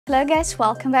Hello guys,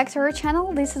 welcome back to our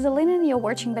channel. This is Alina and you're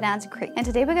watching Bonanza Kreep. And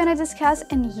today we're going to discuss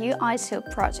a new ISO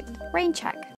project,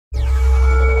 RainCheck.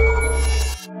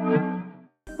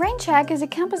 RainCheck is a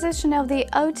composition of the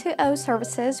O2O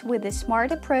services with a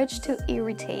smart approach to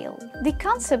e-retail. The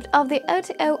concept of the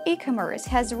O2O e-commerce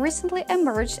has recently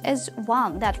emerged as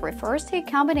one that refers to a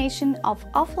combination of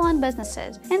offline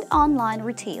businesses and online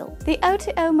retail. The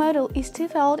O2O model is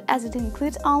twofold as it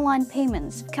includes online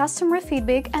payments, customer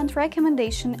feedback and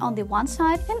recommendation on the one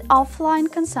side, and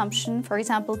offline consumption, for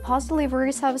example,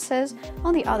 post-delivery services,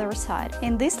 on the other side.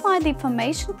 In this slide, the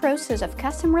formation process of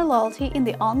customer loyalty in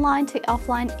the online to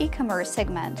offline e-commerce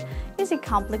segment is a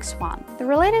complex one. The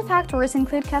related factors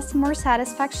include customer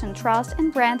satisfaction, trust,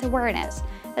 and brand awareness,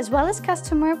 as well as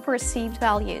customer perceived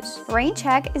values.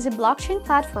 RainCheck is a blockchain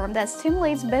platform that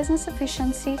stimulates business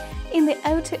efficiency in the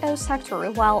O2O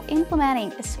sector while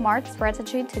implementing a smart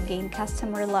strategy to gain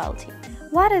customer loyalty.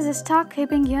 What is a stock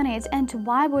keeping unit and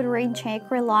why would RainCheck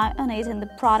rely on it in the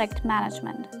product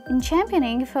management? In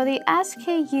championing for the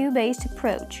SKU-based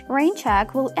approach,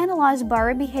 RainCheck will analyze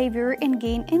buyer behavior and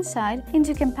gain insight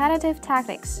into competitive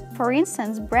tactics. For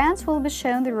instance, brands will be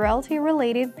shown the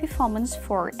royalty-related performance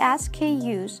for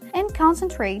SKUs and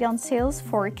concentrate on sales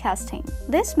forecasting.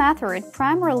 This method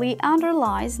primarily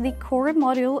underlies the core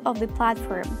module of the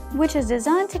platform, which is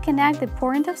designed to connect the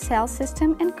point-of-sale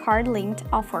system and card-linked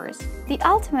offers. The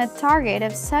ultimate target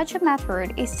of such a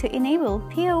method is to enable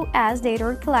POS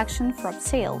data collection from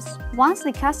sales. Once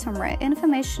the customer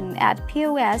information at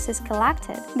POS is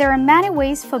collected, there are many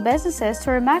ways for businesses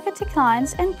to remarket to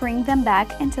clients and bring them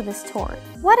back into the store.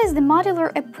 What is the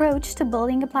modular approach to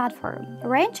building a platform?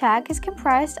 RainCheck is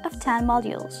comprised of 10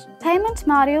 modules. Payment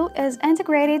module is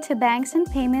integrated to banks and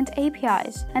payment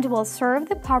APIs and will serve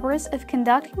the purpose of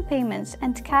conducting payments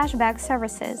and cashback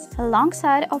services,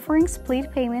 alongside offering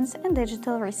split payments and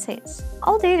digital receipts.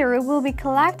 All data will be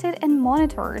collected and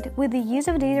monitored with the use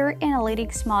of data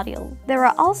analytics module. There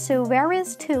are also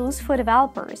various tools for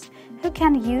developers who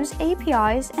can use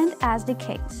APIs and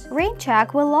SDKs.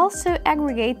 RainCheck will also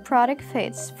aggregate product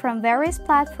feeds from various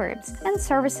platforms and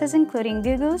services including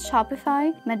Google,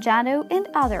 Shopify, Magento, and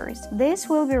others. This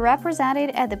will be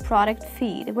represented at the product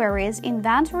feed, whereas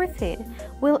inventory feed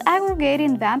will aggregate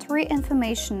inventory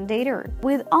information data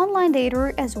with online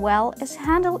data as well as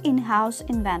handle in-house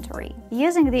inventory.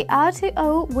 Using the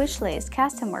O2O wishlist,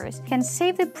 customers can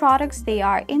save the products they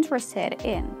are interested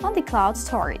in on the cloud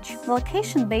storage.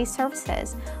 Location-based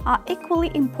services are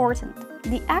equally important.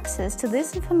 The access to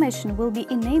this information will be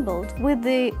enabled with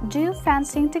the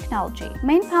geofencing technology.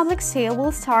 Main public sale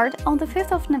will start on the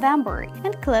 5th of November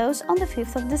and close on the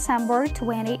 5th of December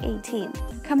 2018.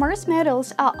 Commerce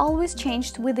models are always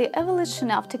changed with the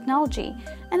evolution of technology,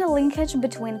 and the linkage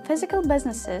between physical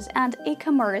businesses and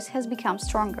e-commerce has become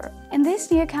stronger. In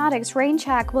this new context,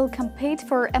 RainCheck will compete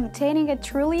for obtaining a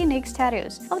truly unique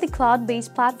status of the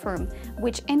cloud-based platform,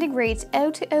 which integrates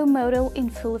O2O model in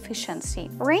full efficiency.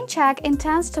 RainCheck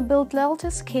intends to build loyalty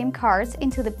scheme cards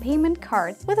into the payment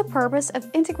card with the purpose of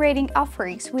integrating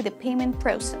offerings with the payment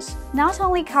process. Not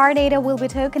only card data will be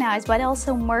tokenized, but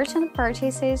also merchant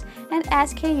purchases and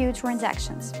SKU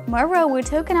transactions. Moreover,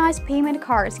 tokenized payment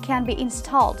cards can be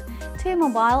installed to a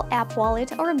mobile app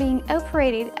wallet or being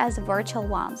operated as virtual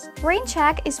ones.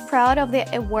 RainCheck is proud of the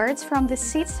awards from the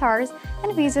Seed Stars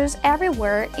and Visas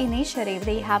Everywhere initiative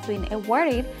they have been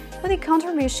awarded for the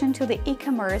contribution to the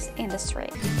e-commerce industry.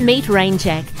 Meet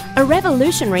RainCheck, a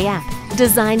revolutionary app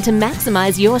designed to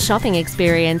maximize your shopping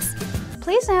experience.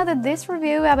 Please note that this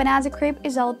review of Bonanza Kreep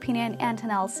is all opinion and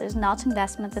analysis, not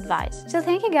investment advice. So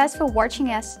thank you guys for watching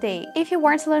us today. If you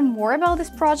want to learn more about this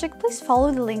project, please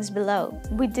follow the links below.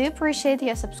 We do appreciate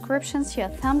your subscriptions, your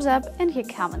thumbs up, and your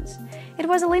comments. It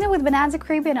was Alina with Bonanza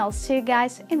Kreep, and I'll see you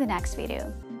guys in the next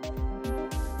video.